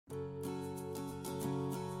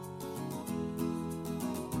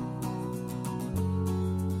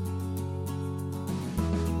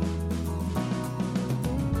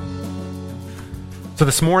So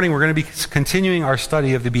this morning, we're going to be continuing our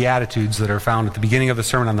study of the Beatitudes that are found at the beginning of the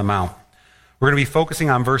Sermon on the Mount. We're going to be focusing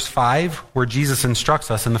on verse 5, where Jesus instructs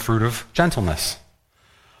us in the fruit of gentleness.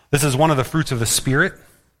 This is one of the fruits of the Spirit,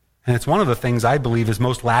 and it's one of the things I believe is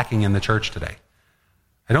most lacking in the church today.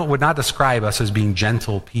 I would not describe us as being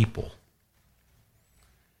gentle people.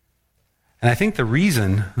 And I think the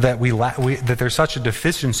reason that that there's such a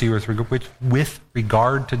deficiency with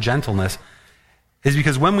regard to gentleness is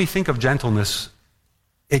because when we think of gentleness,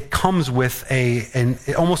 it comes with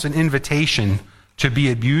almost an invitation to be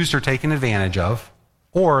abused or taken advantage of,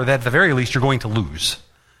 or that at the very least you're going to lose.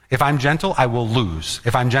 If I'm gentle, I will lose.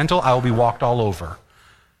 If I'm gentle, I will be walked all over.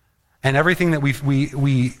 And everything that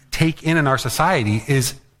we take in our society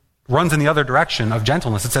runs in the other direction of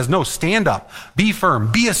gentleness. It says, no, stand up, be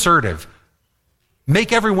firm, be assertive,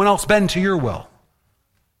 make everyone else bend to your will.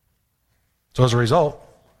 So as a result,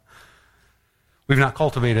 we've not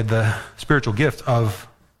cultivated the spiritual gift of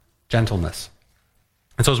gentleness.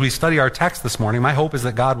 And so as we study our text this morning, my hope is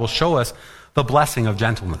that God will show us the blessing of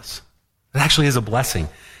gentleness. It actually is a blessing,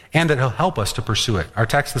 and that he'll help us to pursue it. Our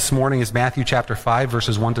text this morning is Matthew chapter 5,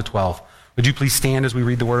 verses 1 to 12. Would you please stand as we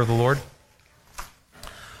read the word of the Lord?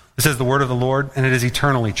 This is the word of the Lord, and it is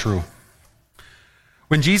eternally true.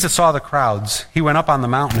 When Jesus saw the crowds, he went up on the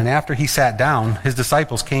mountain, and after he sat down, his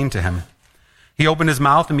disciples came to him. He opened his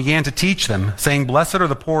mouth and began to teach them, saying, "Blessed are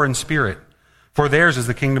the poor in spirit, for theirs is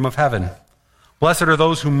the kingdom of heaven. Blessed are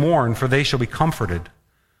those who mourn, for they shall be comforted.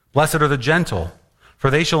 Blessed are the gentle, for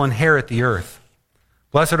they shall inherit the earth.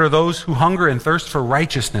 Blessed are those who hunger and thirst for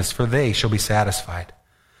righteousness, for they shall be satisfied.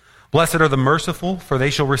 Blessed are the merciful, for they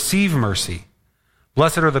shall receive mercy.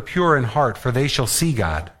 Blessed are the pure in heart, for they shall see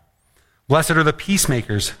God. Blessed are the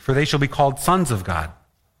peacemakers, for they shall be called sons of God.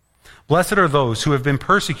 Blessed are those who have been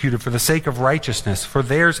persecuted for the sake of righteousness, for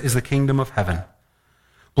theirs is the kingdom of heaven.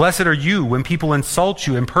 Blessed are you when people insult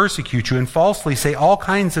you and persecute you and falsely say all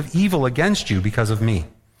kinds of evil against you because of me.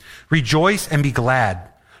 Rejoice and be glad,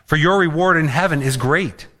 for your reward in heaven is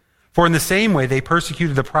great. For in the same way they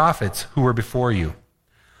persecuted the prophets who were before you."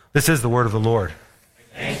 This is the word of the Lord.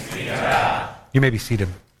 Thanks be to God. You may be seated.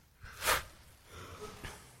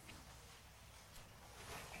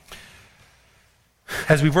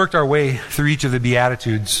 As we've worked our way through each of the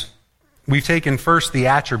Beatitudes, we've taken first the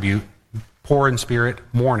attribute, poor in spirit,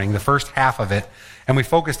 mourning, the first half of it, and we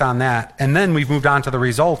focused on that, and then we've moved on to the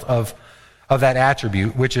result of that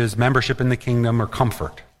attribute, which is membership in the kingdom or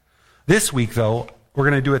comfort. This week, though, we're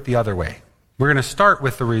going to do it the other way. We're going to start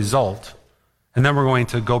with the result, and then we're going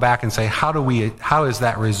to go back and say, how is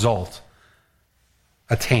that result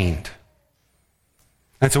attained?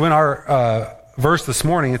 And so in our verse this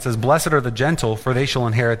morning, it says, "Blessed are the gentle, for they shall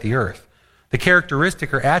inherit the earth." The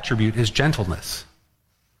characteristic or attribute is gentleness.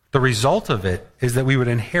 The result of it is that we would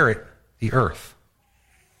inherit the earth.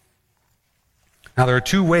 Now, there are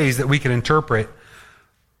two ways that we can interpret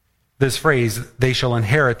this phrase, "they shall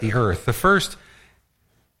inherit the earth." The first,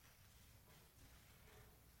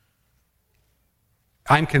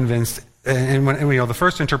 I'm convinced, and the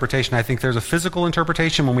first interpretation, I think there's a physical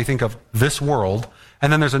interpretation when we think of this world,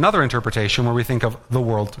 and then there's another interpretation where we think of the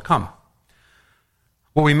world to come.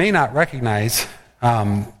 What we may not recognize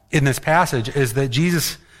in this passage is that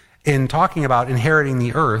Jesus, in talking about inheriting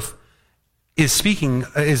the earth,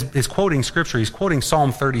 is quoting Scripture. He's quoting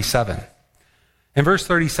Psalm 37. In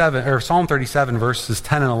Psalm 37, verses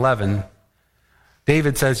 10 and 11,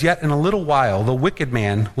 David says, "Yet in a little while the wicked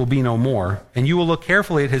man will be no more, and you will look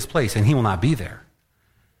carefully at his place, and he will not be there."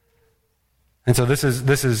 And so this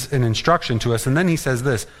is an instruction to us. And then he says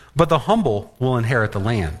this, "But the humble will inherit the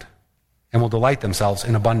land, and will delight themselves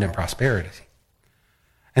in abundant prosperity."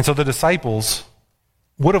 And so the disciples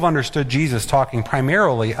would have understood Jesus talking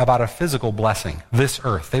primarily about a physical blessing, this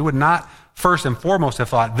earth. They would not first and foremost have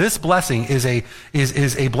thought this blessing is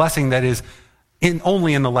a blessing that is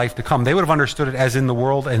only in the life to come. They would have understood it as in the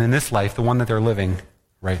world and in this life, the one that they're living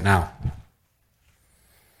right now.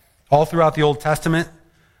 All throughout the Old Testament,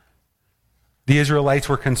 the Israelites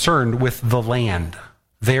were concerned with the land,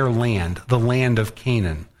 their land, the land of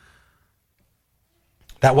Canaan.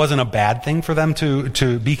 That wasn't a bad thing for them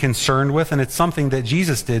to be concerned with, and it's something that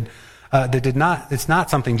Jesus did. It's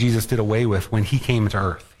not something Jesus did away with when he came to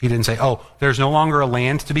earth. He didn't say, "Oh, there's no longer a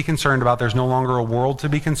land to be concerned about. There's no longer a world to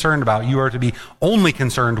be concerned about. You are to be only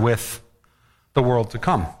concerned with the world to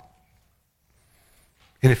come."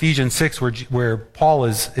 In Ephesians 6, where Paul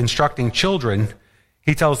is instructing children,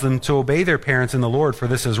 he tells them to obey their parents in the Lord, for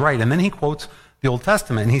this is right. And then he quotes the Old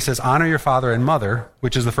Testament, and he says, "Honor your father and mother,"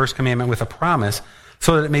 which is the first commandment with a promise,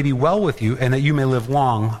 "so that it may be well with you and that you may live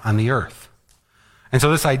long on the earth." And so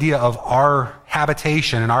this idea of our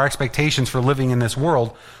habitation and our expectations for living in this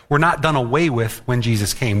world were not done away with when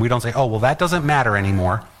Jesus came. We don't say, oh, well, that doesn't matter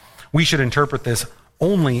anymore. We should interpret this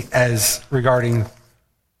only as regarding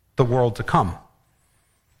the world to come.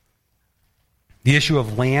 The issue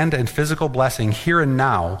of land and physical blessing here and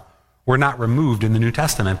now were not removed in the New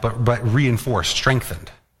Testament, but reinforced,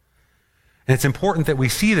 strengthened. And it's important that we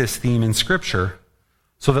see this theme in Scripture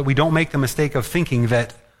so that we don't make the mistake of thinking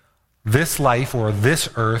that this life or this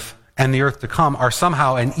earth and the earth to come are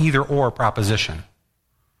somehow an either-or proposition.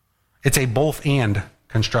 It's a both-and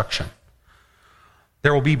construction.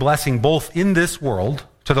 There will be blessing both in this world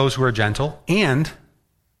to those who are gentle and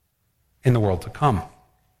in the world to come.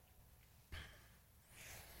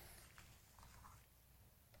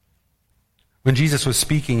 When Jesus was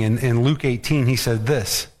speaking in Luke 18, he said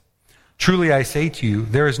this, "Truly I say to you,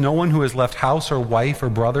 there is no one who has left house or wife or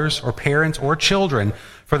brothers or parents or children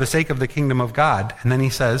for the sake of the kingdom of God," and then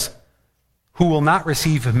he says, "who will not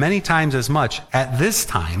receive many times as much at this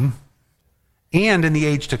time and in the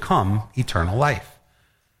age to come eternal life."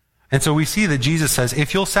 And so we see that Jesus says,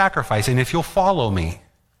 if you'll sacrifice and if you'll follow me,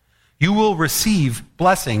 you will receive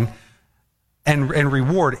blessing and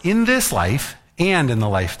reward in this life and in the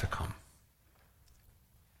life to come.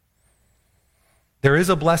 There is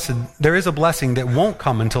a blessing that won't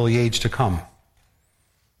come until the age to come.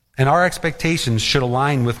 And our expectations should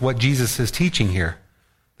align with what Jesus is teaching here,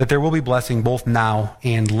 that there will be blessing both now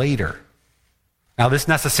and later. Now, this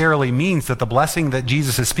necessarily means that the blessing that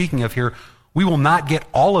Jesus is speaking of here, we will not get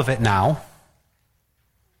all of it now,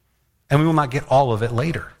 and we will not get all of it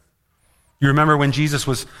later. You remember when Jesus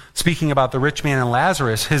was speaking about the rich man and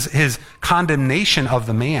Lazarus, his condemnation of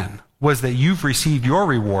the man was that you've received your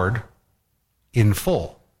reward in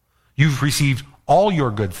full. You've received all your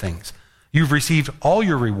good things. You've received all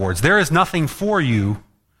your rewards. There is nothing for you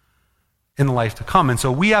in the life to come. And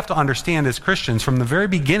so we have to understand as Christians from the very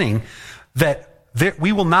beginning that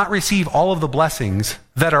we will not receive all of the blessings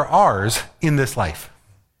that are ours in this life.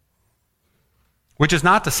 Which is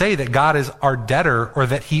not to say that God is our debtor or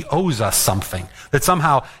that he owes us something, that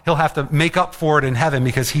somehow he'll have to make up for it in heaven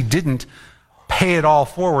because he didn't pay it all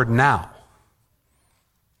forward now.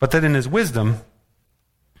 But that in his wisdom,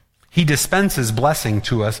 he dispenses blessing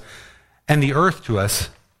to us and the earth to us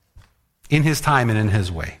in his time and in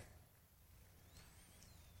his way.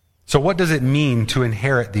 So what does it mean to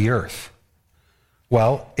inherit the earth?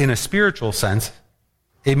 Well, in a spiritual sense,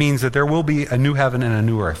 it means that there will be a new heaven and a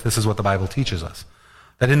new earth. This is what the Bible teaches us.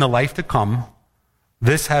 That in the life to come,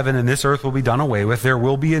 this heaven and this earth will be done away with. There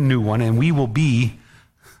will be a new one, and we will be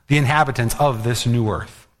the inhabitants of this new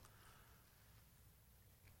earth.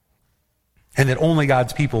 And that only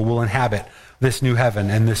God's people will inhabit this new heaven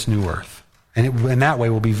and this new earth. And it, in that way,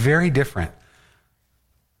 will be very different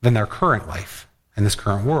than their current life and this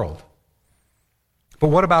current world. But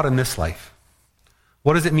what about in this life?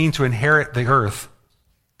 What does it mean to inherit the earth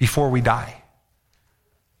before we die?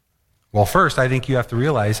 Well, first, I think you have to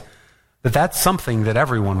realize that that's something that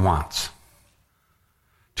everyone wants.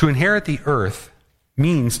 To inherit the earth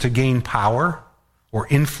means to gain power or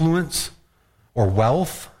influence or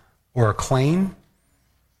wealth or acclaim.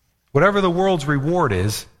 Whatever the world's reward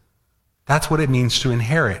is, that's what it means to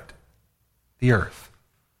inherit the earth.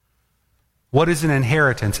 What is an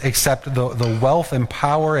inheritance except the wealth and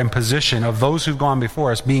power and position of those who've gone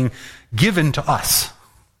before us being given to us?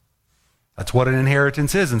 That's what an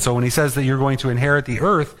inheritance is. And so when he says that you're going to inherit the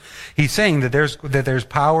earth, he's saying that there's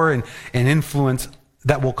power and influence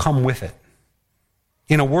that will come with it.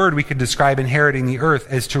 In a word, we could describe inheriting the earth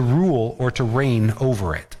as to rule or to reign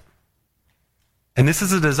over it. And this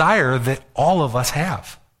is a desire that all of us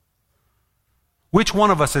have. Which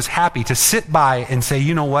one of us is happy to sit by and say,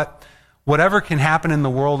 you know what? Whatever can happen in the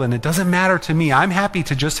world, and it doesn't matter to me. I'm happy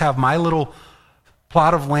to just have my little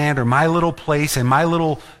plot of land or my little place and my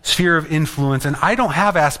little sphere of influence, and I don't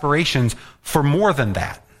have aspirations for more than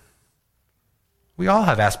that. We all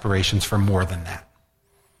have aspirations for more than that.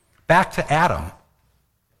 Back to Adam,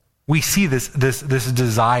 we see this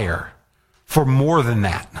desire for more than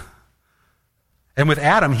that. And with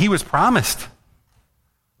Adam, he was promised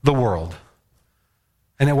the world.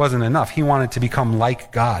 And it wasn't enough. He wanted to become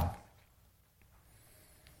like God.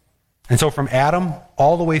 And so from Adam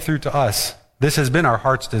all the way through to us, this has been our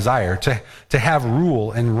heart's desire, to have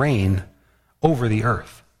rule and reign over the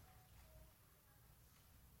earth.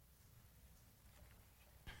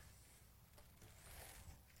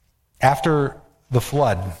 After the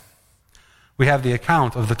flood, we have the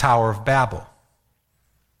account of the Tower of Babel.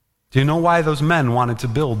 Do you know why those men wanted to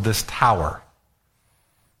build this tower?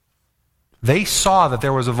 They saw that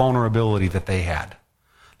there was a vulnerability that they had.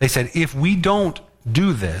 They said, if we don't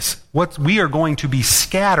do this, what we are going to be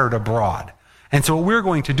scattered abroad. And so what we're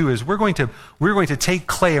going to do is we're going to take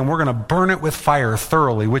clay and we're going to burn it with fire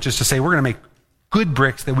thoroughly, which is to say we're going to make good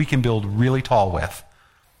bricks that we can build really tall with.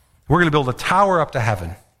 We're going to build a tower up to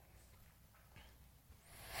heaven.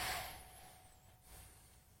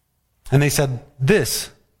 And they said,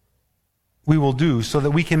 this we will do so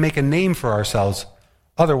that we can make a name for ourselves.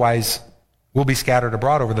 Otherwise, we'll be scattered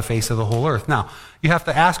abroad over the face of the whole earth. Now, you have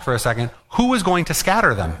to ask for a second, who was going to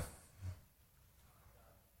scatter them?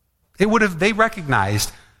 They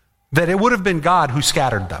recognized that it would have been God who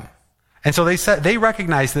scattered them. And so they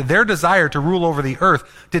recognized that their desire to rule over the earth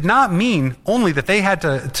did not mean only that they had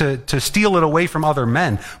to steal it away from other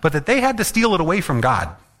men, but that they had to steal it away from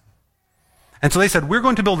God. And so they said, we're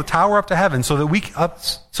going to build a tower up to heaven so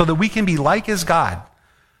that we can be like as God,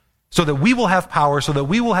 so that we will have power, so that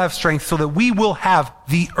we will have strength, so that we will have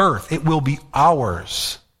the earth. It will be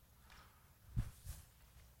ours.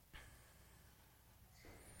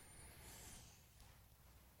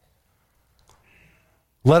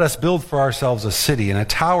 Let us build for ourselves a city and a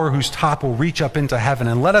tower whose top will reach up into heaven,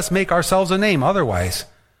 and let us make ourselves a name. Otherwise,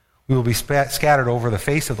 we will be scattered over the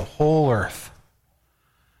face of the whole earth.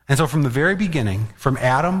 And so from the very beginning, from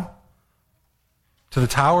Adam to the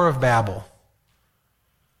Tower of Babel,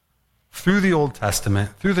 through the Old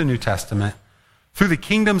Testament, through the New Testament, through the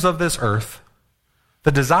kingdoms of this earth,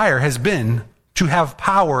 the desire has been to have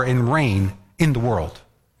power and reign in the world.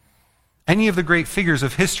 Any of the great figures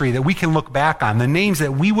of history that we can look back on, the names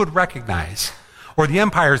that we would recognize, or the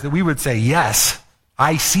empires that we would say, yes,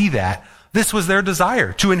 I see that. This was their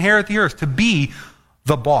desire, to inherit the earth, to be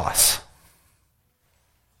the boss.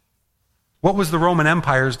 What was the Roman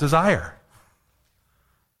Empire's desire?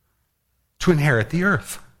 To inherit the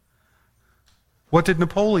earth. What did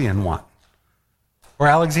Napoleon want? Or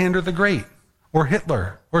Alexander the Great? Or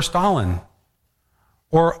Hitler? Or Stalin?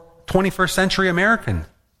 Or 21st century American?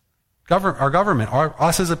 Our government,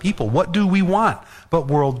 us as a people, what do we want but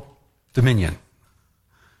world dominion?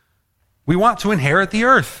 We want to inherit the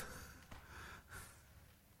earth.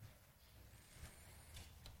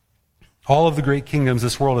 All of the great kingdoms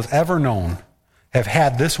this world has ever known have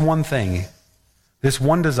had this one thing, this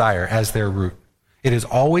one desire as their root. It has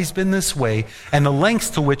always been this way, and the lengths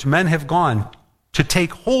to which men have gone to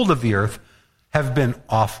take hold of the earth have been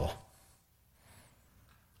awful.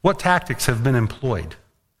 What tactics have been employed?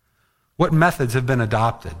 What methods have been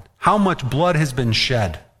adopted? How much blood has been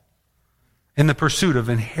shed in the pursuit of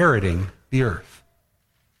inheriting the earth?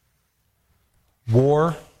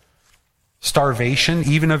 War, starvation,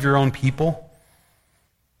 even of your own people,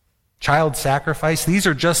 child sacrifice. These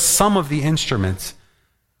are just some of the instruments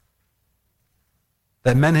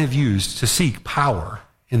that men have used to seek power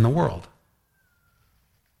in the world.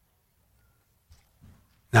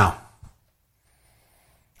 Now,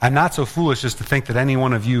 I'm not so foolish as to think that any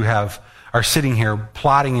one of you are sitting here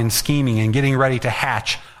plotting and scheming and getting ready to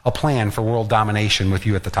hatch a plan for world domination with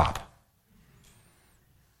you at the top.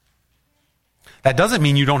 That doesn't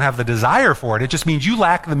mean you don't have the desire for it. It just means you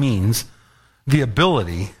lack the means, the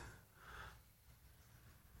ability.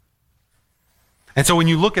 And so when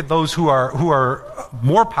you look at those who are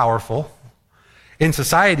more powerful in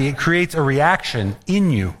society, it creates a reaction in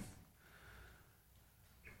you.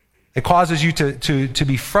 It causes you to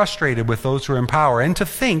be frustrated with those who are in power and to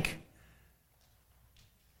think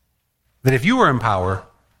that if you were in power,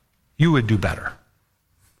 you would do better.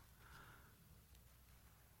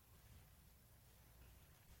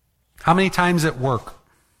 How many times at work,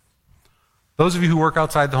 those of you who work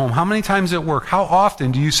outside the home, how many times at work, how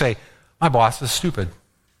often do you say, my boss is stupid.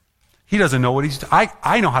 He doesn't know what he's doing.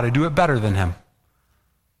 I know how to do it better than him.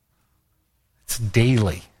 It's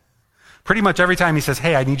daily. Pretty much every time he says,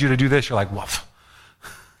 hey, I need you to do this, you're like, woof.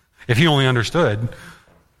 If he only understood.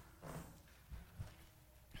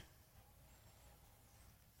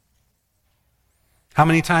 How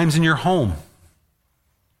many times in your home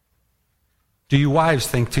do you wives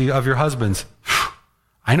think of your husbands,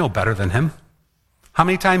 I know better than him? How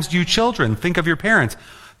many times do you children think of your parents,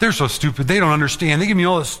 they're so stupid, they don't understand, they give me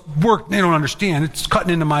all this work, they don't understand, it's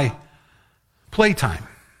cutting into my playtime?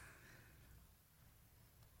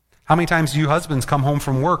 How many times do you husbands come home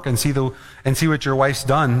from work and see what your wife's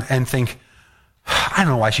done and think, I don't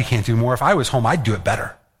know why she can't do more. If I was home, I'd do it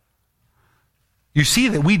better. You see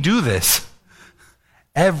that we do this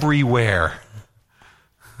everywhere.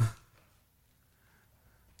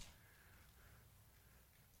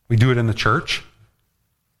 We do it in the church.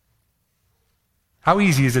 How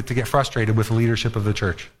easy is it to get frustrated with the leadership of the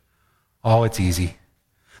church? Oh, it's easy.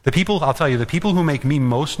 I'll tell you, the people who make me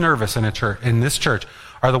most nervous in this church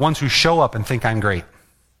are the ones who show up and think I'm great.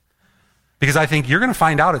 Because I think you're going to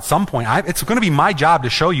find out at some point, it's going to be my job to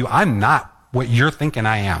show you I'm not what you're thinking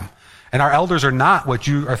I am. And our elders are not what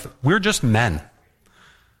you are. We're just men.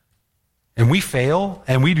 And we fail,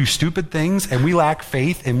 and we do stupid things, and we lack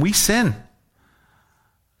faith, and we sin.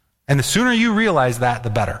 And the sooner you realize that, the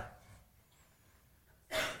better.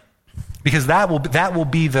 Because that will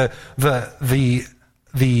be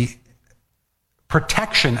the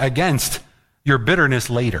protection against your bitterness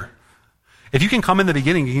later. If you can come in the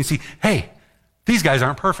beginning, you can see, hey, these guys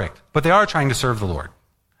aren't perfect, but they are trying to serve the Lord.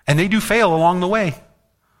 And they do fail along the way.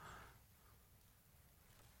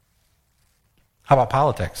 How about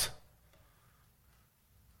politics?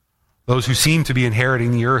 Those who seem to be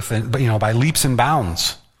inheriting the earth by leaps and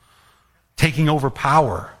bounds, taking over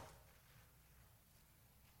power,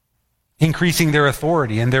 increasing their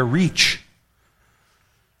authority and their reach.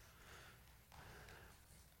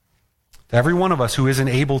 To every one of us who isn't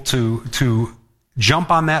able to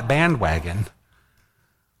jump on that bandwagon,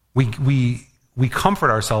 we comfort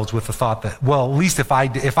ourselves with the thought that, well, at least if I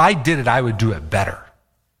did it, I would do it better.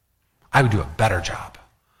 I would do a better job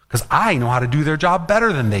because I know how to do their job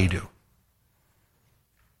better than they do.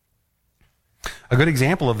 A good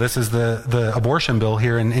example of this is the abortion bill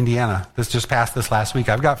here in Indiana. This just passed this last week.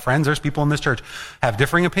 I've got friends, there's people in this church, have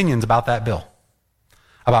differing opinions about that bill.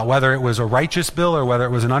 About whether it was a righteous bill or whether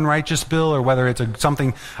it was an unrighteous bill or whether it's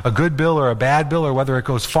a good bill or a bad bill or whether it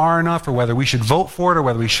goes far enough or whether we should vote for it or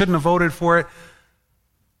whether we shouldn't have voted for it.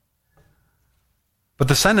 But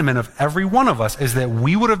the sentiment of every one of us is that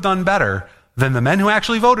we would have done better than the men who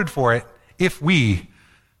actually voted for it if we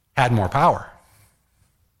had more power.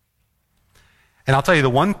 And I'll tell you,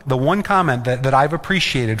 the one comment that I've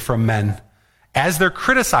appreciated from men as they're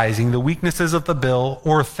criticizing the weaknesses of the bill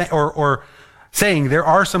or saying there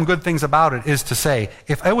are some good things about it is to say,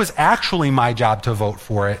 if it was actually my job to vote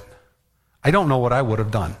for it, I don't know what I would have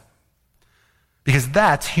done. Because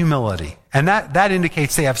that's humility. And that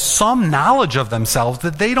indicates they have some knowledge of themselves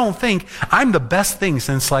that they don't think, I'm the best thing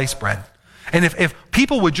since sliced bread. And if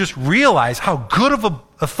people would just realize how good of an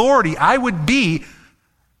authority I would be,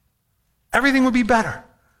 everything would be better.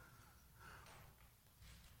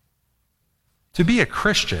 To be a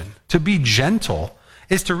Christian, to be gentle,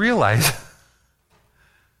 is to realize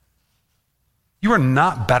you are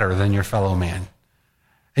not better than your fellow man.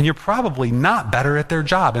 And you're probably not better at their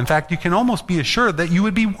job. In fact, you can almost be assured that you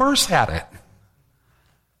would be worse at it.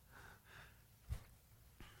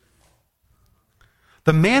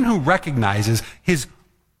 The man who recognizes his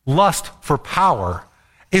lust for power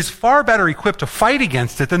is far better equipped to fight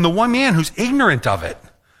against it than the one man who's ignorant of it,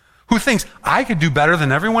 who thinks, I could do better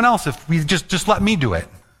than everyone else if we just let me do it.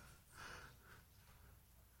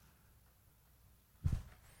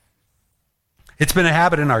 It's been a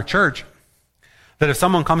habit in our church that if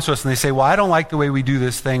someone comes to us and they say, well, I don't like the way we do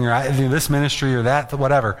this thing, or this ministry, or that,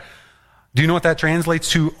 whatever. Do you know what that translates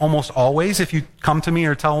to almost always if you come to me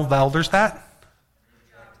or tell the elders that?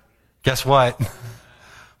 Guess what?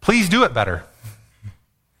 Please do it better.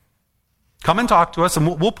 Come and talk to us,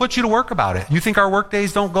 and we'll put you to work about it. You think our work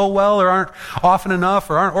days don't go well, or aren't often enough,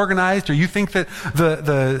 or aren't organized, or you think that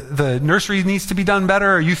the nursery needs to be done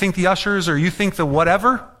better, or you think the ushers, or you think the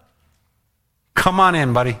whatever? Come on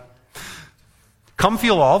in, buddy. Come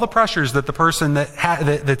feel all the pressures that the person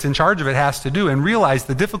that's in charge of it has to do, and realize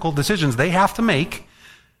the difficult decisions they have to make.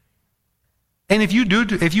 And if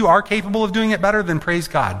you are capable of doing it better, then praise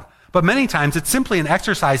God. But many times it's simply an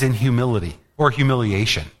exercise in humility or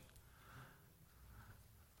humiliation.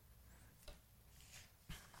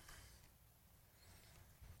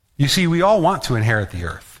 You see, we all want to inherit the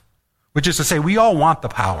earth, which is to say we all want the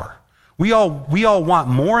power. We all want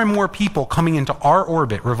more and more people coming into our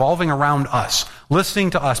orbit, revolving around us,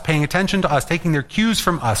 listening to us, paying attention to us, taking their cues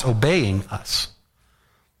from us, obeying us.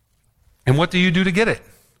 And what do you do to get it?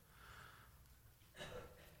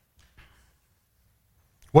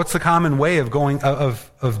 What's the common way of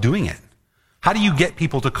doing it? How do you get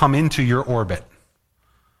people to come into your orbit?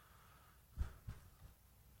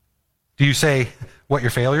 Do you say what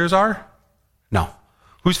your failures are? No.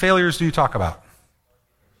 Whose failures do you talk about?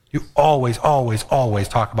 You always, always, always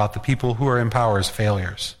talk about the people who are in power's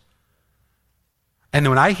failures. And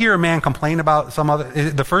when I hear a man complain about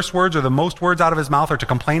the first words or the most words out of his mouth are to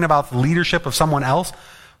complain about the leadership of someone else,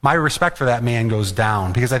 my respect for that man goes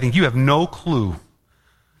down, because I think you have no clue.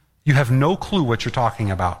 You have no clue what you're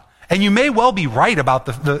talking about. And you may well be right about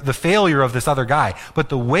the failure of this other guy, but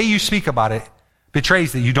the way you speak about it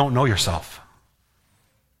betrays that you don't know yourself.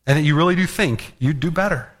 And that you really do think you'd do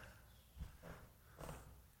better.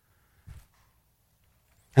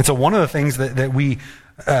 And so one of the things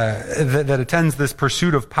that attends this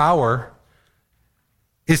pursuit of power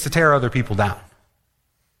is to tear other people down.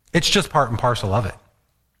 It's just part and parcel of it.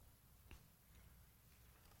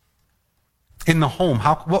 In the home,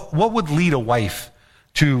 what would lead a wife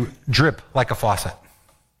to drip like a faucet?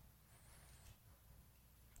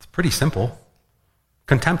 It's pretty simple.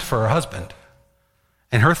 Contempt for her husband.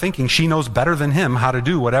 And her thinking she knows better than him how to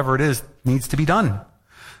do whatever it is needs to be done.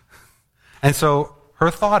 And so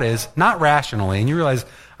her thought is, not rationally, and you realize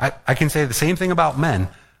I can say the same thing about men.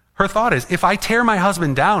 Her thought is, if I tear my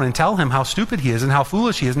husband down and tell him how stupid he is and how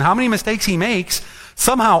foolish he is and how many mistakes he makes,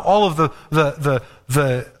 somehow all of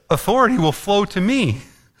the authority will flow to me.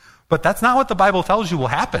 But that's not what the Bible tells you will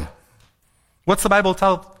happen. What's the Bible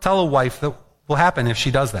tell a wife that will happen if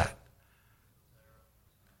she does that?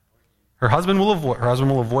 Her husband will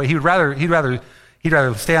avoid. He'd rather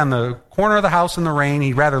stay on the corner of the house in the rain.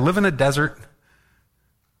 He'd rather live in a desert.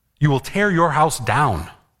 You will tear your house down.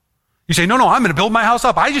 You say, no, I'm going to build my house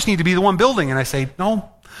up. I just need to be the one building. And I say,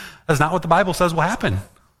 no, that's not what the Bible says will happen.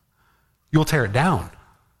 You'll tear it down.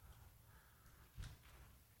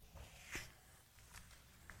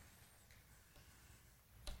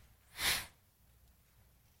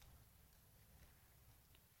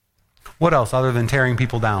 What else other than tearing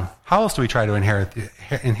people down? How else do we try to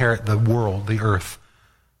inherit the world, the earth?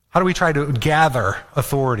 How do we try to gather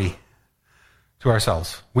authority to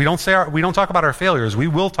ourselves? We don't talk about our failures. We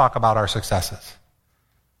will talk about our successes.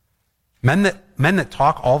 Men that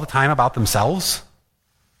talk all the time about themselves,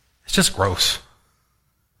 it's just gross.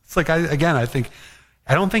 It's like I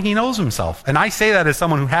don't think he knows himself. And I say that as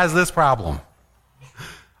someone who has this problem.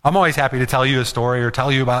 I'm always happy to tell you a story or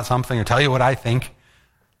tell you about something or tell you what I think.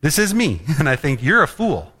 This is me, and I think you're a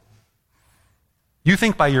fool. You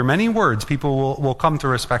think by your many words, people will come to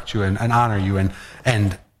respect you and honor you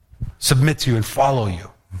and submit to you and follow you.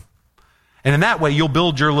 And in that way, you'll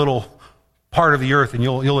build your little part of the earth and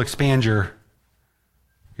you'll expand your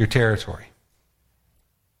territory.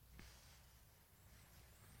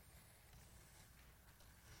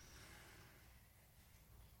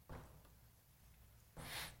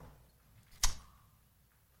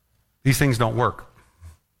 These things don't work.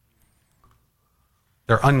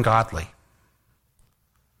 They're ungodly.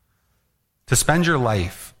 To spend your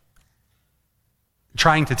life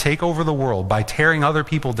trying to take over the world by tearing other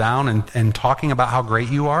people down and talking about how great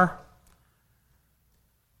you are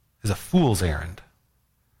is a fool's errand.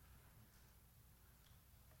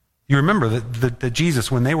 You remember that Jesus,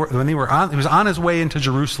 he was on his way into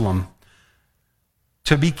Jerusalem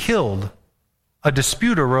to be killed, a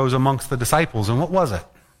dispute arose amongst the disciples. And what was it?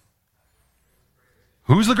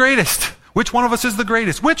 Who's the greatest? Which one of us is the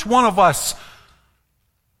greatest? Which one of us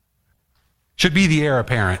should be the heir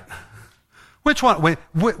apparent? Which one?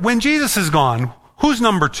 When Jesus is gone, who's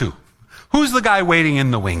number two? Who's the guy waiting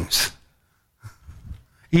in the wings?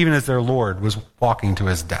 Even as their Lord was walking to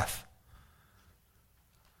his death.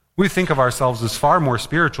 We think of ourselves as far more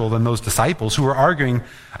spiritual than those disciples who were arguing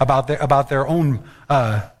about their own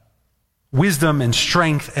wisdom and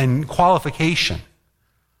strength and qualification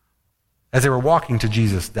as they were walking to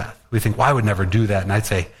Jesus' death. We think, well, I would never do that. And I'd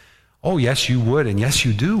say, oh, yes, you would, and yes,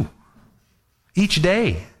 you do. Each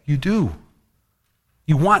day, you do.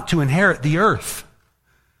 You want to inherit the earth.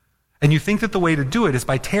 And you think that the way to do it is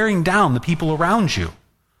by tearing down the people around you.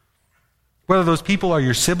 Whether those people are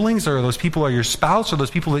your siblings, or those people are your spouse, or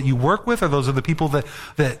those people that you work with, or those are the people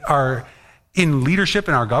that are in leadership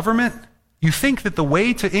in our government, you think that the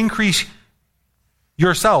way to increase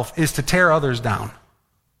yourself is to tear others down.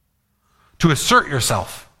 To assert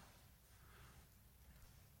yourself.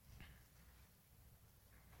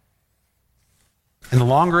 And the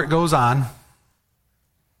longer it goes on,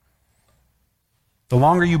 the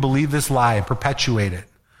longer you believe this lie and perpetuate it,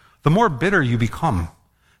 the more bitter you become.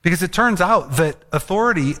 Because it turns out that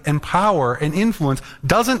authority and power and influence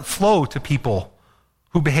doesn't flow to people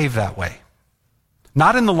who behave that way.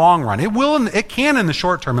 Not in the long run. It can in the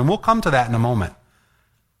short term, and we'll come to that in a moment.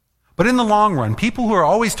 But in the long run, people who are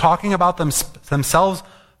always talking about themselves,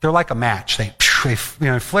 they're like a match. They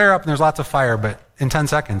flare up and there's lots of fire, but in 10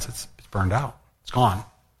 seconds, it's burned out. It's gone.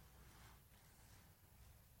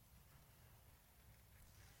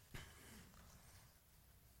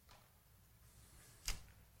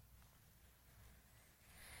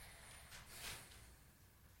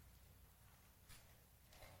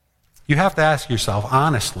 You have to ask yourself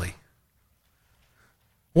honestly,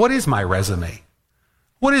 what is my resume?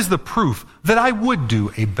 What is the proof that I would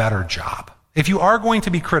do a better job? If you are going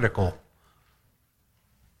to be critical,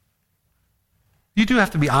 you do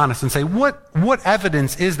have to be honest and say, what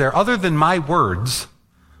evidence is there other than my words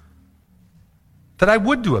that I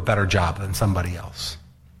would do a better job than somebody else?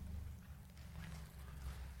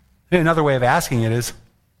 And another way of asking it is,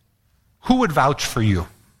 who would vouch for you?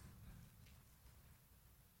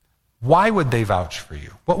 Why would they vouch for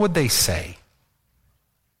you? What would they say?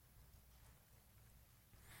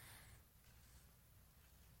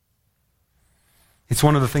 It's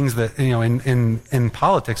one of the things that, in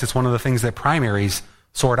politics, it's one of the things that primaries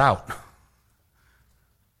sort out.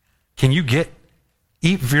 Can you get,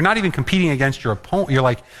 if you're not even competing against your opponent, you're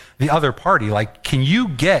like the other party, like, can you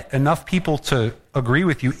get enough people to agree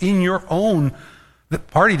with you in your own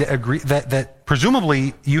party that agree, that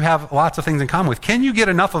presumably you have lots of things in common with? Can you get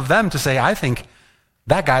enough of them to say, I think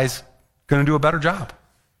that guy's going to do a better job?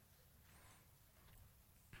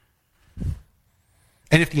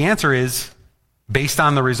 And if the answer is, based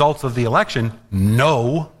on the results of the election,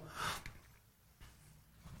 no,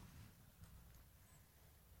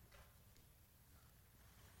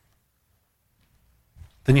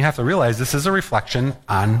 then you have to realize this is a reflection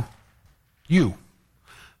on you.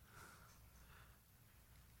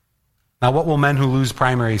 Now, what will men who lose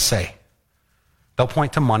primaries say? They'll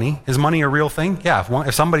point to money. Is money a real thing? Yeah.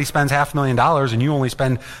 If somebody spends $500,000 and you only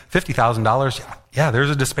spend $50,000, yeah, there's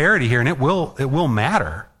a disparity here, and it will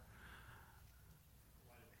matter.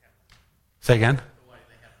 Say again?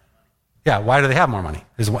 Yeah, why do they have more money?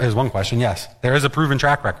 Is one question, yes. There is a proven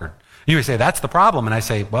track record. You may say, that's the problem. And I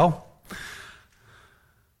say, well,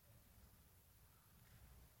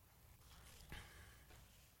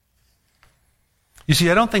 you see,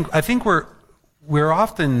 I think we're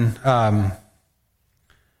often,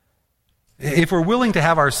 if we're willing to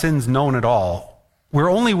have our sins known at all, we're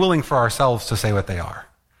only willing for ourselves to say what they are.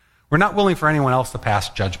 We're not willing for anyone else to pass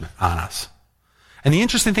judgment on us. And the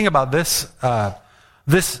interesting thing about this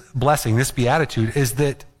blessing, this beatitude, is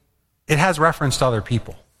that it has reference to other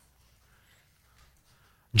people.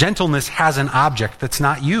 Gentleness has an object that's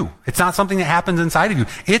not you. It's not something that happens inside of you.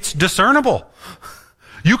 It's discernible.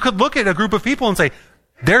 You could look at a group of people and say,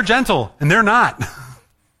 they're gentle, and they're not.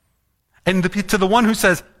 And to the one who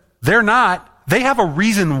says, they're not, they have a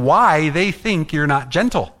reason why they think you're not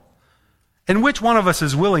gentle. And which one of us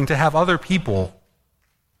is willing to have other people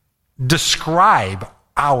describe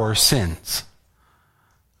our sins?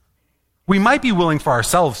 We might be willing for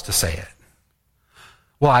ourselves to say it.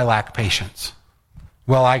 Well, I lack patience.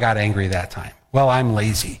 Well, I got angry that time. Well, I'm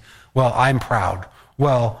lazy. Well, I'm proud.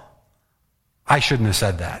 Well, I shouldn't have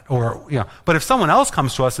said that. Or, but if someone else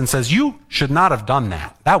comes to us and says, you should not have done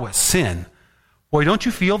that, that was sin. Boy, don't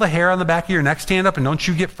you feel the hair on the back of your neck stand up, and don't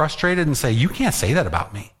you get frustrated and say, you can't say that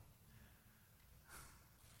about me?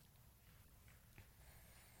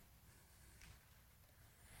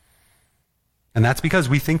 And that's because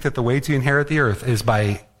we think that the way to inherit the earth is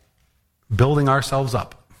by building ourselves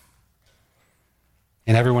up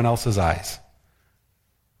in everyone else's eyes.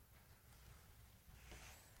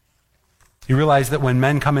 You realize that when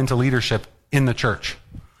men come into leadership in the church,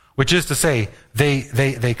 which is to say,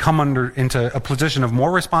 they come into a position of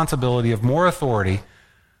more responsibility, of more authority,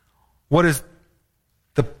 what is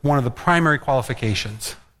one of the primary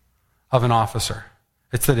qualifications of an officer?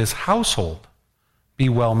 It's that his household be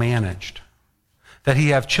well managed, that he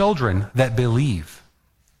have children that believe.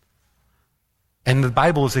 And the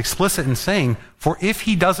Bible is explicit in saying, for if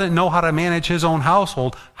he doesn't know how to manage his own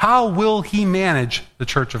household, how will he manage the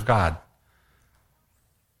church of God?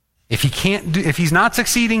 If he's not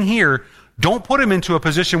succeeding here, don't put him into a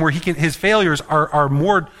position where his failures are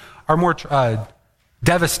more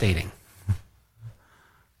devastating.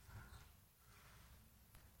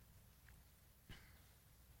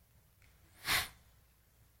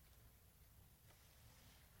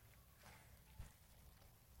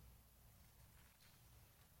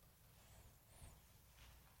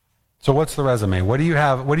 So what's the resume? What do you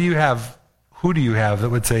have? Who do you have that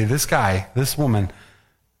would say, this guy, this woman,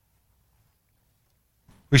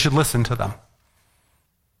 we should listen to them?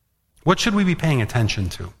 What should we be paying attention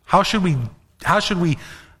to? How should we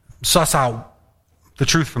suss out the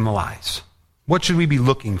truth from the lies? What should we be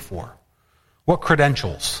looking for? What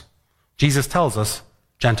credentials? Jesus tells us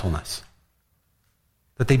gentleness.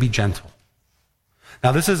 That they be gentle.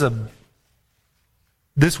 Now this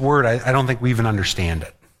word, I don't think we even understand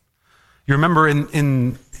it. You remember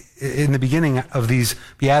in the beginning of these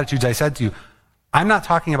Beatitudes, I said to you, I'm not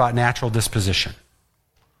talking about natural disposition.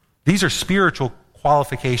 These are spiritual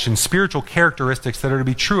qualifications, spiritual characteristics that are to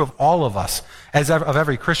be true of all of us, of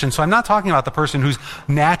every Christian. So I'm not talking about the person who's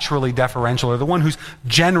naturally deferential, or the one who's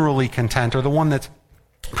generally content, or the one that's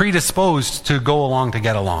predisposed to go along to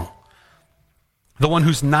get along. The one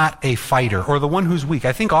who's not a fighter, or the one who's weak.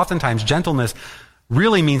 I think oftentimes gentleness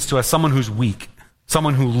really means to us someone who's weak,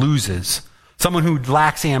 someone who loses, someone who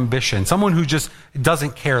lacks ambition, someone who just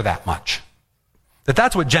doesn't care that much.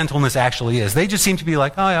 That's what gentleness actually is. They just seem to be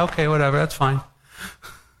like, oh yeah, okay, whatever, that's fine.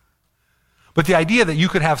 But the idea that you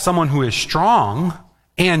could have someone who is strong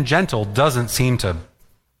and gentle doesn't seem to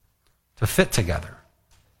fit together.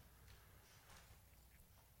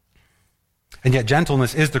 And yet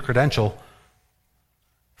gentleness is the credential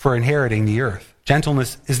for inheriting the earth.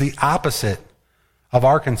 Gentleness is the opposite of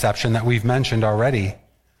our conception that we've mentioned already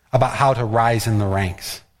about how to rise in the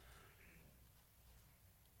ranks.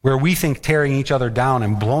 Where we think tearing each other down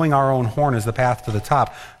and blowing our own horn is the path to the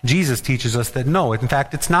top, Jesus teaches us that no, in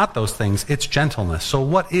fact, it's not those things, it's gentleness. So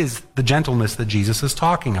what is the gentleness that Jesus is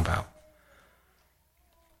talking about?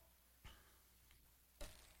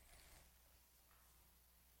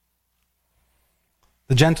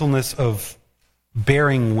 The gentleness of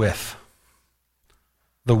bearing with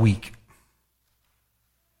the weak.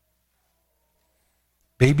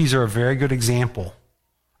 Babies are a very good example,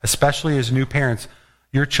 especially as new parents.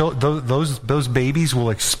 Those babies will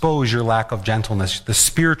expose your lack of gentleness, the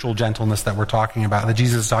spiritual gentleness that we're talking about, that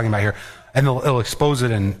Jesus is talking about here, and it'll expose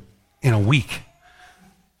it in a week.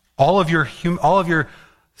 All of your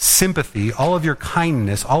sympathy, all of your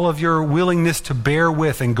kindness, all of your willingness to bear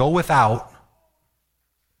with and go without.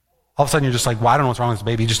 All of a sudden you're just like, well, I don't know what's wrong with this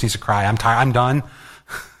baby. He just needs to cry. I'm tired. I'm done.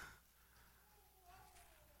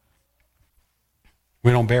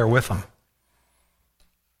 We don't bear with them.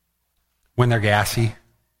 When they're gassy,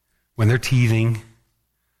 when they're teething,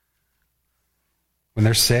 when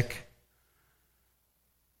they're sick.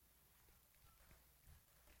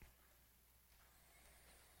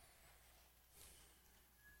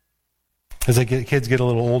 As kids get a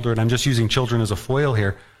little older, and I'm just using children as a foil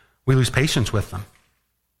here, we lose patience with them.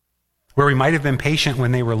 Where we might have been patient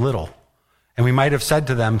when they were little, and we might have said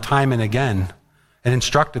to them time and again and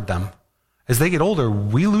instructed them. As they get older,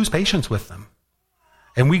 we lose patience with them.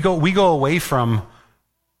 And we go away from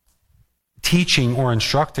teaching or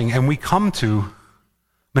instructing, and we come to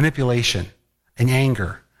manipulation and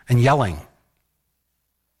anger and yelling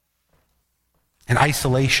and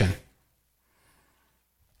isolation.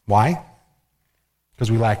 Why?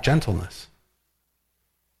 Because we lack gentleness.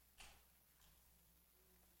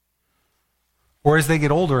 Or as they get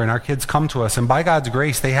older and our kids come to us, and by God's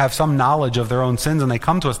grace, they have some knowledge of their own sins, and they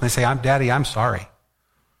come to us and they say, Daddy, I'm sorry.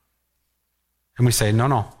 And we say,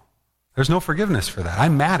 no, there's no forgiveness for that.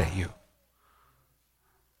 I'm mad at you.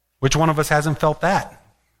 Which one of us hasn't felt that?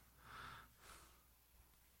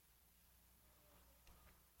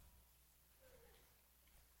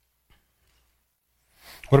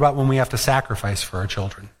 What about when we have to sacrifice for our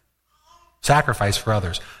children? Sacrifice for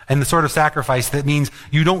others. And the sort of sacrifice that means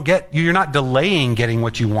you're not delaying getting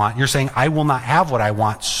what you want. You're saying, I will not have what I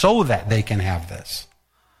want so that they can have this.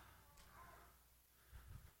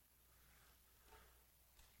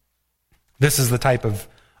 This is the type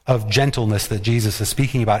of gentleness that Jesus is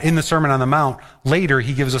speaking about. In the Sermon on the Mount, later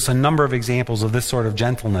he gives us a number of examples of this sort of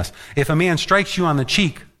gentleness. If a man strikes you on the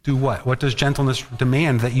cheek, do what? What does gentleness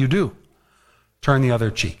demand that you do? Turn the other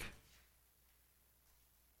cheek.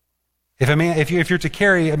 If you're to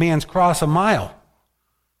carry a man's cross a mile,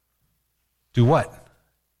 do what?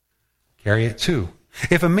 Carry it too.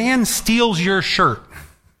 If a man steals your shirt,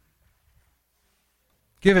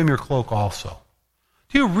 give him your cloak also.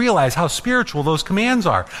 Do you realize how spiritual those commands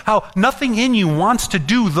are? How nothing in you wants to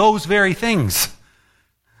do those very things.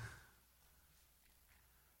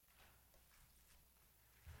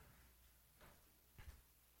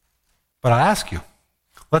 But I ask you,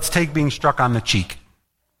 let's take being struck on the cheek,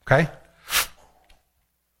 okay?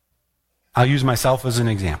 I'll use myself as an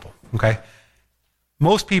example, okay?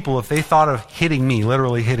 Most people, if they thought of hitting me,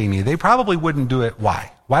 literally hitting me, they probably wouldn't do it.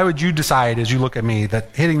 Why? Why would you decide as you look at me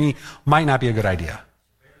that hitting me might not be a good idea?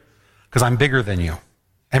 Because I'm bigger than you.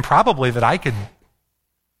 And probably that I could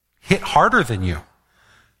hit harder than you.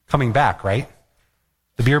 Coming back, right?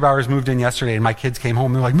 The Bierbauers moved in yesterday and my kids came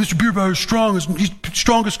home. They're like, Mr. Bierbauer's strong. He's the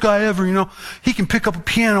strongest guy ever, you know. He can pick up a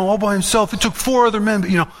piano all by himself. It took 4 other men, but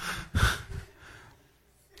you know.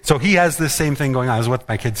 So he has this same thing going on. This is what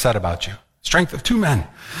my kids said about you. Strength of 2 men.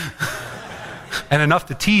 And enough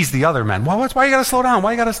to tease the other men. Well, why you got to slow down?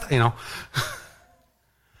 Why you got to, you know.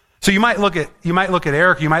 So you might look at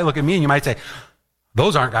Eric, you might look at me, and you might say,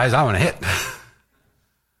 those aren't guys I want to hit.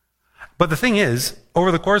 But the thing is,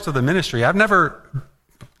 over the course of the ministry, I've never,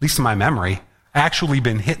 at least in my memory, actually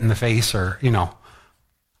been hit in the face or, you know.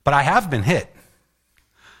 But I have been hit.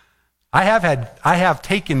 I have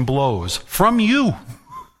taken blows from you.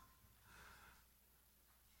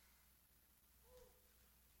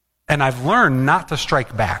 And I've learned not to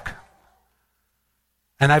strike back.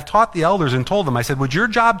 And I've taught the elders and told them, I said, your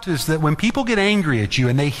job is that when people get angry at you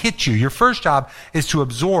and they hit you, your first job is to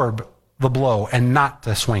absorb the blow and not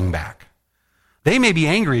to swing back. They may be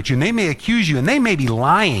angry at you, and they may accuse you, and they may be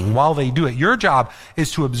lying while they do it. Your job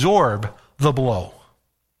is to absorb the blow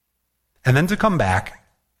and then to come back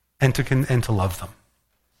and to love them.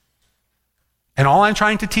 And all I'm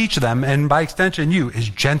trying to teach them, and by extension you, is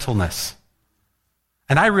gentleness.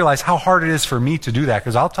 And I realize how hard it is for me to do that,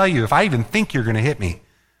 because I'll tell you, if I even think you're going to hit me,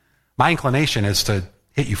 my inclination is to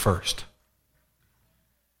hit you first.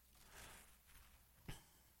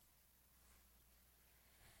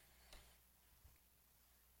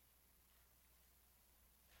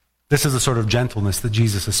 This is the sort of gentleness that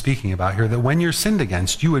Jesus is speaking about here, that when you're sinned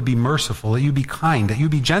against, you would be merciful, that you be kind, that you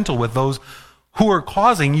be gentle with those who are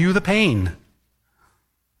causing you the pain.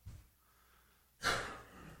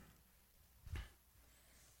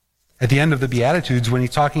 At the end of the Beatitudes, when he's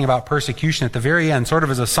talking about persecution, at the very end, sort of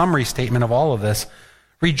as a summary statement of all of this,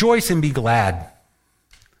 rejoice and be glad,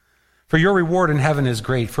 for your reward in heaven is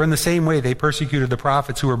great. For in the same way they persecuted the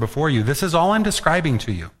prophets who were before you. This is all I'm describing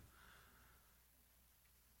to you.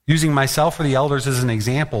 Using myself or the elders as an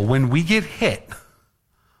example, when we get hit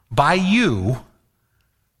by you,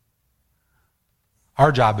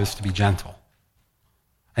 our job is to be gentle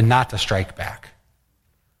and not to strike back.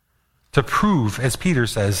 To prove, as Peter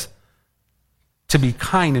says, to be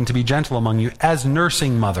kind and to be gentle among you as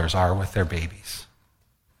nursing mothers are with their babies.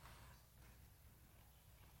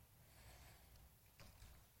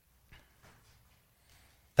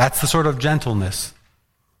 That's the sort of gentleness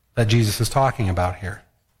that Jesus is talking about here.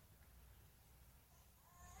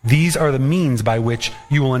 These are the means by which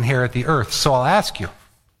you will inherit the earth. So I'll ask you,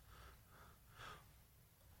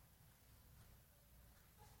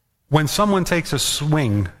 when someone takes a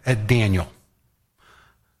swing at Daniel,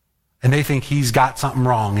 and they think he's got something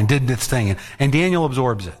wrong and did this thing, and Daniel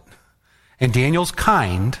absorbs it, and Daniel's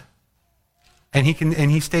kind, and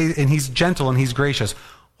he's gentle and he's gracious,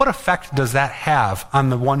 what effect does that have on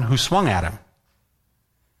the one who swung at him?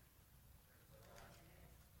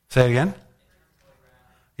 Say it again.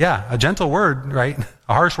 Yeah, a gentle word, right?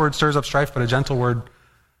 A harsh word stirs up strife, but a gentle word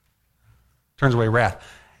turns away wrath.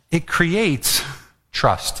 It creates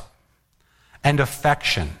trust and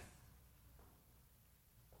affection.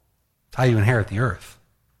 It's how you inherit the earth.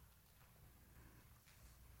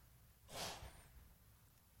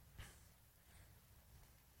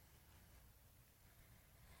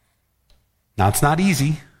 Now, it's not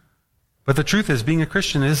easy, but the truth is, being a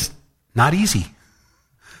Christian is not easy.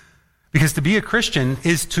 Because to be a Christian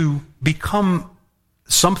is to become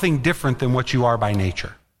something different than what you are by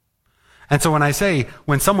nature. And so when I say,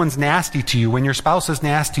 when someone's nasty to you, when your spouse is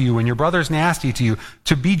nasty to you, when your brother's nasty to you,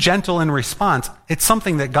 to be gentle in response, it's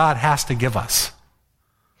something that God has to give us.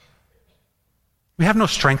 We have no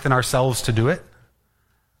strength in ourselves to do it.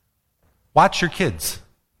 Watch your kids.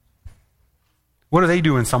 What do they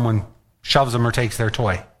do when someone shoves them or takes their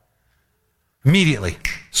toy? Immediately,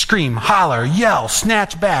 scream, holler, yell,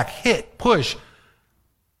 snatch back, hit, push.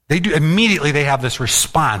 Immediately they have this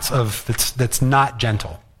response that's not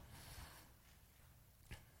gentle.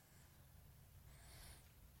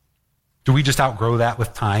 Do we just outgrow that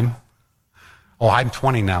with time? Oh, I'm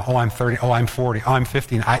 20 now. Oh, I'm 30. Oh, I'm 40. Oh, I'm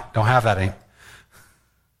 50. I don't have that anymore.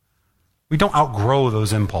 We don't outgrow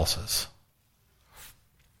those impulses.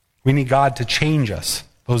 We need God to change us,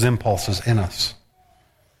 those impulses in us.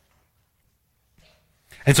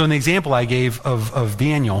 And so in the example I gave of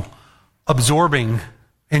Daniel absorbing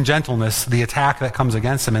in gentleness the attack that comes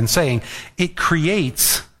against him and saying, it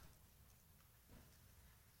creates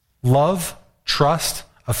love, trust,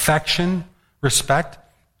 affection, respect,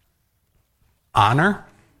 honor.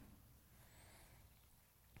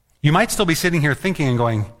 You might still be sitting here thinking and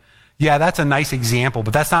going, yeah, that's a nice example,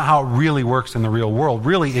 but that's not how it really works in the real world.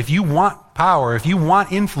 Really, if you want power, if you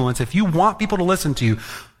want influence, if you want people to listen to you,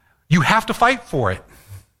 you have to fight for it.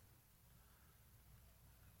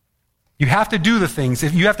 You have to do the things.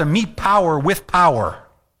 If you have to meet power with power.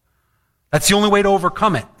 That's the only way to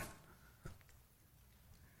overcome it.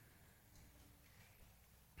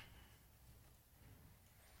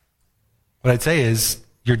 What I'd say is,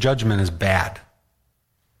 your judgment is bad.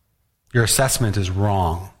 Your assessment is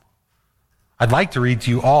wrong. I'd like to read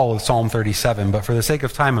to you all of Psalm 37, but for the sake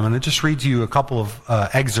of time, I'm going to just read to you a couple of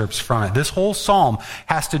excerpts from it. This whole psalm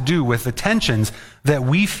has to do with the tensions that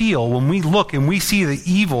we feel when we look and we see the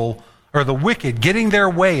evil or the wicked getting their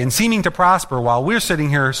way and seeming to prosper while we're sitting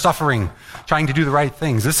here suffering, trying to do the right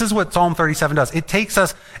things. This is what Psalm 37 does. It takes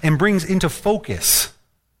us and brings into focus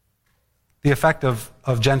the effect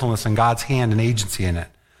of gentleness and God's hand and agency in it.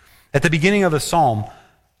 At the beginning of the psalm,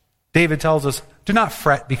 David tells us, do not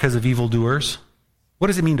fret because of evildoers. What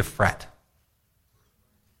does it mean to fret?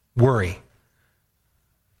 Worry.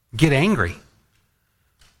 get angry.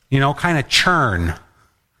 Kind of churn.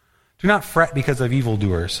 Do not fret because of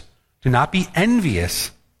evildoers. Do not be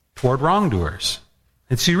envious toward wrongdoers.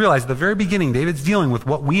 And so you realize at the very beginning, David's dealing with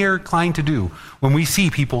what we are inclined to do when we see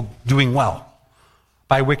people doing well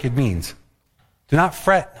by wicked means. Do not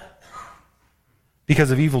fret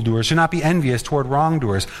because of evildoers. Do not be envious toward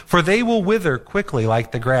wrongdoers, for they will wither quickly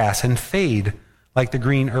like the grass and fade like the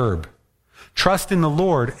green herb. Trust in the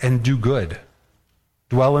Lord and do good.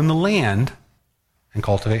 Dwell in the land and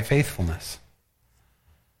cultivate faithfulness.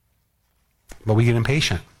 But we get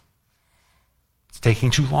impatient. It's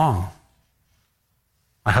taking too long.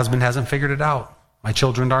 My husband hasn't figured it out. My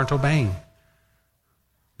children aren't obeying.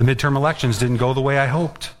 The midterm elections didn't go the way I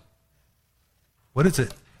hoped. What is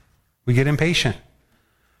it? We get impatient.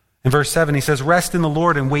 In verse 7, he says, rest in the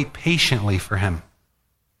Lord and wait patiently for him.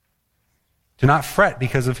 Do not fret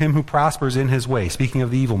because of him who prospers in his way. Speaking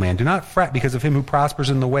of the evil man, do not fret because of him who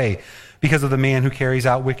prospers in the way, because of the man who carries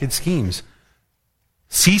out wicked schemes.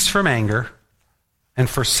 Cease from anger and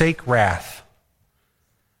forsake wrath.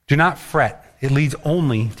 Do not fret. It leads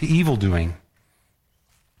only to evildoing.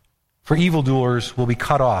 For evildoers will be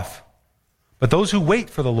cut off. But those who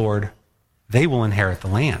wait for the Lord, they will inherit the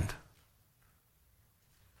land.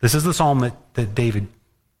 This is the psalm that David,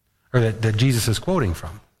 or that Jesus is quoting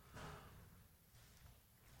from.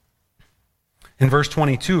 In verse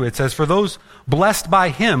 22, it says, for those blessed by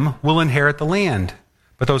him will inherit the land,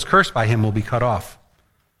 but those cursed by him will be cut off.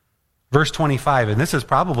 Verse 25, and this is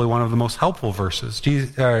probably one of the most helpful verses.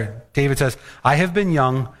 David says, I have been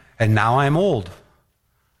young, and now I am old,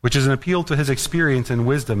 which is an appeal to his experience and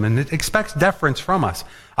wisdom, and it expects deference from us.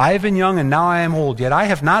 I have been young, and now I am old, yet I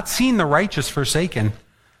have not seen the righteous forsaken,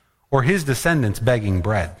 or his descendants begging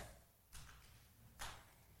bread.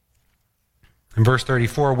 In verse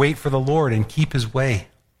 34, wait for the Lord and keep his way,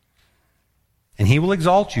 and he will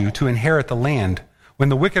exalt you to inherit the land. When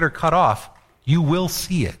the wicked are cut off, you will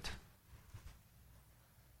see it.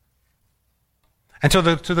 And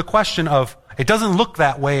so to the question of, it doesn't look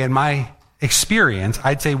that way in my experience,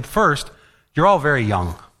 I'd say first, you're all very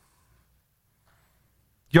young.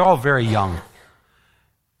 You're all very young.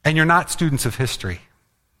 And you're not students of history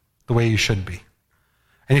the way you should be.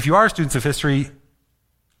 And if you are students of history,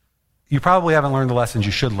 you probably haven't learned the lessons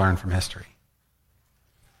you should learn from history.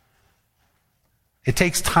 It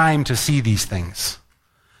takes time to see these things.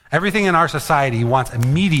 Everything in our society wants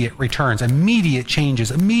immediate returns, immediate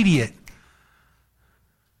changes, immediate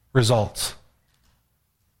results.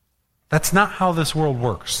 That's not how this world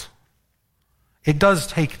works. It does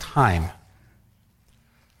take time.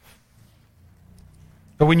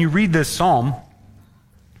 But when you read this psalm,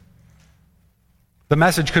 the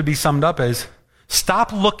message could be summed up as,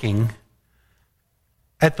 stop looking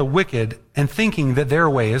at the wicked and thinking that their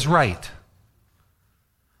way is right.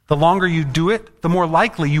 The longer you do it, the more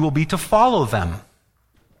likely you will be to follow them.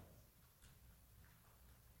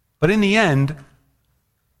 But in the end,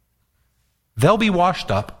 they'll be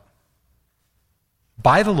washed up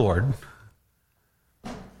by the Lord,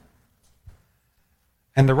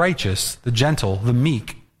 and the righteous, the gentle, the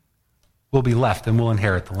meek will be left and will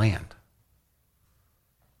inherit the land.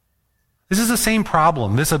 This is the same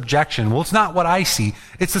problem, this objection. Well, it's not what I see.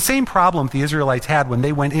 It's the same problem the Israelites had when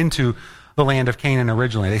they went into the land of Canaan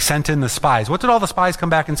originally. They sent in the spies. What did all the spies come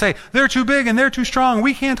back and say? They're too big and they're too strong.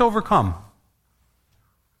 We can't overcome.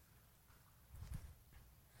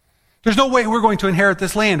 There's no way we're going to inherit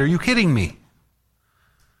this land. Are you kidding me?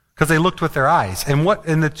 Because they looked with their eyes. And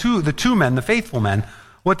the two men, the faithful men,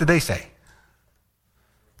 what did they say?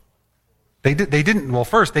 They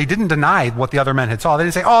didn't deny what the other men had saw. They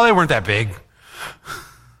didn't say, oh, they weren't that big.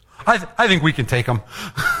 I think we can take them.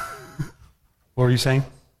 What were you saying?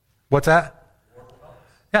 What's that?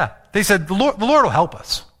 Yeah. They said, the Lord will help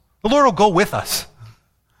us. The Lord will go with us.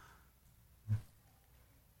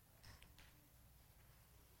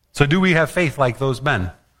 So do we have faith like those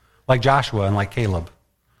men, like Joshua and like Caleb,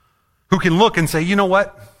 who can look and say, you know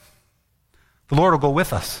what? The Lord will go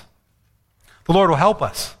with us. The Lord will help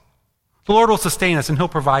us. The Lord will sustain us and he'll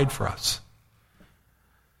provide for us.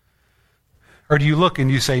 Or do you look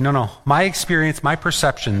and you say, no, my experience, my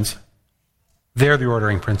perceptions, they're the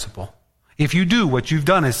ordering principle. If you do, what you've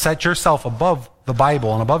done is set yourself above the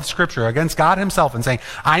Bible and above Scripture against God himself and saying,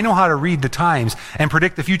 I know how to read the times and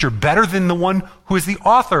predict the future better than the one who is the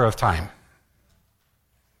author of time.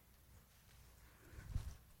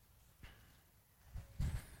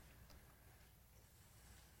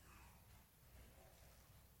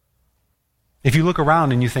 If you look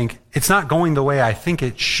around and you think, it's not going the way I think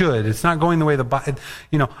it should, it's not going the way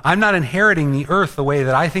I'm not inheriting the earth the way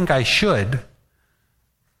that I think I should,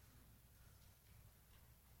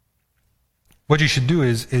 what you should do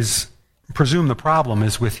is presume the problem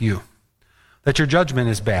is with you, that your judgment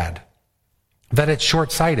is bad, that it's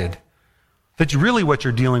short-sighted, that really what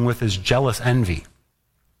you're dealing with is jealous envy.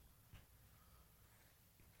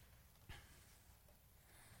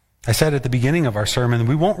 I said at the beginning of our sermon,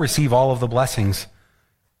 we won't receive all of the blessings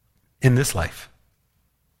in this life.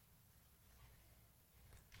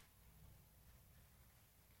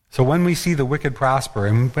 So when we see the wicked prosper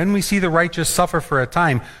and when we see the righteous suffer for a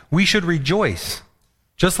time, we should rejoice.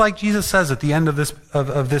 Just like Jesus says at the end of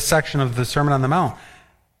this section of the Sermon on the Mount,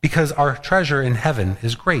 because our treasure in heaven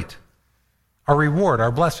is great. Our reward,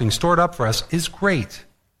 our blessing stored up for us is great.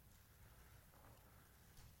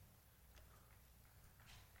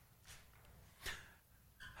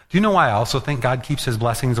 Do you know why I also think God keeps his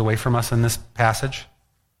blessings away from us in this passage?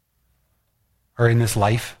 Or in this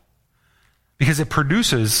life? Because it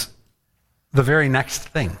produces the very next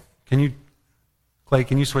thing. Clay,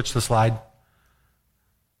 can you switch the slide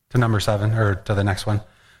to number 7, or to the next one? It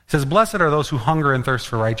says, blessed are those who hunger and thirst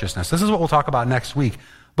for righteousness. This is what we'll talk about next week.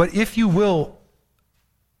 But if you will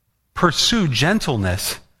pursue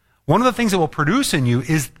gentleness, one of the things that will produce in you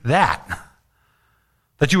is that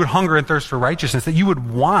you would hunger and thirst for righteousness, that you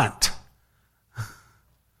would want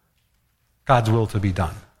God's will to be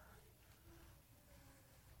done.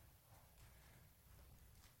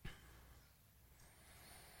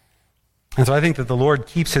 And so I think that the Lord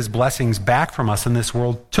keeps his blessings back from us in this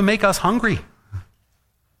world to make us hungry,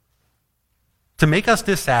 to make us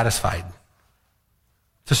dissatisfied,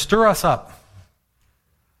 to stir us up,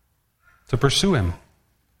 to pursue him.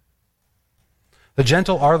 The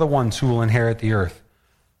gentle are the ones who will inherit the earth.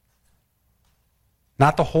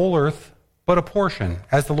 Not the whole earth, but a portion,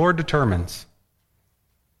 as the Lord determines.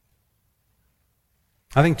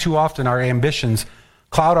 I think too often our ambitions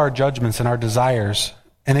cloud our judgments and our desires,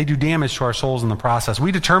 and they do damage to our souls in the process.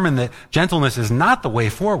 We determine that gentleness is not the way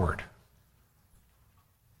forward.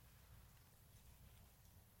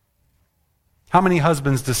 How many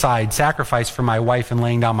husbands decide sacrifice for my wife and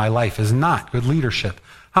laying down my life is not good leadership?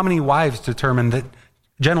 How many wives determine that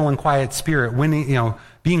gentle and quiet spirit,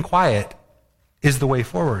 being quiet, is the way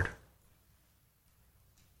forward?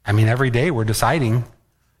 I mean, every day we're deciding.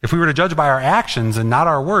 If we were to judge by our actions and not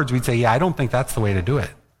our words, we'd say, yeah, I don't think that's the way to do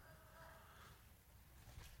it.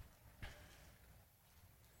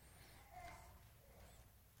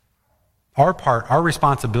 Our part, our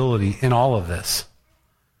responsibility in all of this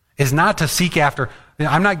is not to seek after.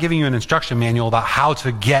 I'm not giving you an instruction manual about how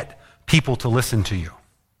to get people to listen to you.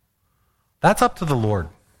 That's up to the Lord.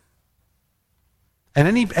 And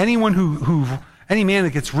anyone any man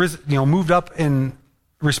that gets moved up in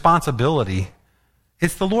responsibility,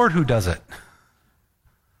 it's the Lord who does it.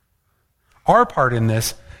 Our part in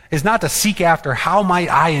this is not to seek after how might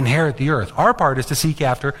I inherit the earth. Our part is to seek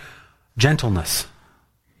after gentleness.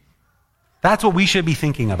 That's what we should be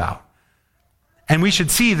thinking about. And we should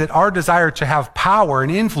see that our desire to have power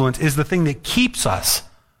and influence is the thing that keeps us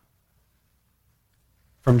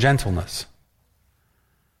from gentleness.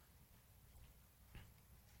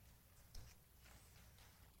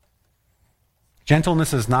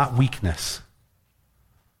 Gentleness is not weakness.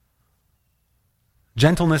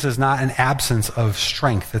 Gentleness is not an absence of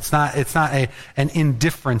strength. It's not an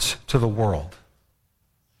indifference to the world.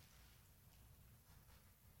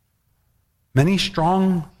 Many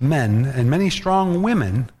strong men and many strong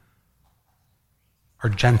women are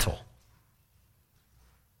gentle.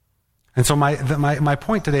 And so my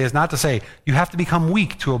point today is not to say you have to become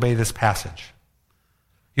weak to obey this passage.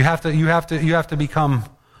 You have to become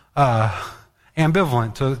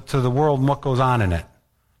ambivalent to the world and what goes on in it.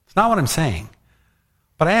 It's not what I'm saying.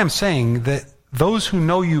 But I am saying that those who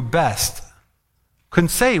know you best can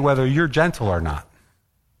say whether you're gentle or not.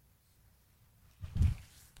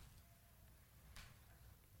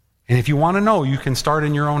 And if you want to know, you can start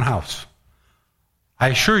in your own house. I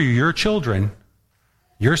assure you, your children,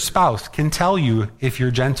 your spouse can tell you if you're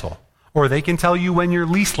gentle. Or they can tell you when you're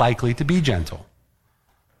least likely to be gentle.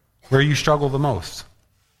 Where you struggle the most.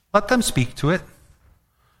 Let them speak to it.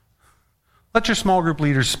 Let your small group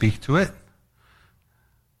leaders speak to it.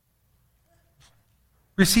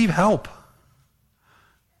 Receive help.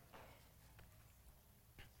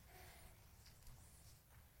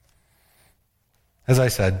 As I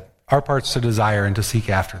said, our part's to desire and to seek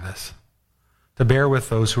after this. To bear with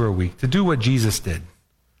those who are weak. To do what Jesus did.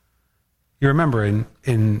 You remember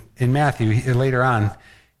in Matthew, later on,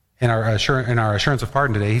 in our assurance of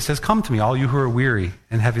pardon today, he says, come to me, all you who are weary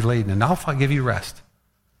and heavy laden, and I'll give you rest.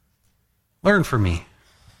 Learn from me.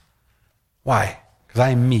 Why? Because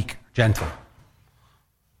I am meek, gentle,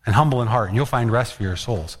 and humble in heart, and you'll find rest for your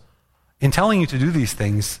souls. In telling you to do these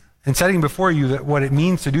things, and setting before you that what it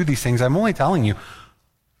means to do these things, I'm only telling you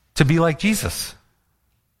to be like Jesus.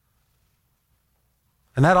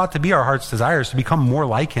 And that ought to be our heart's desires, to become more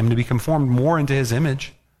like him, to be conformed more into his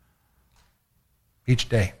image each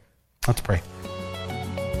day. Let's pray.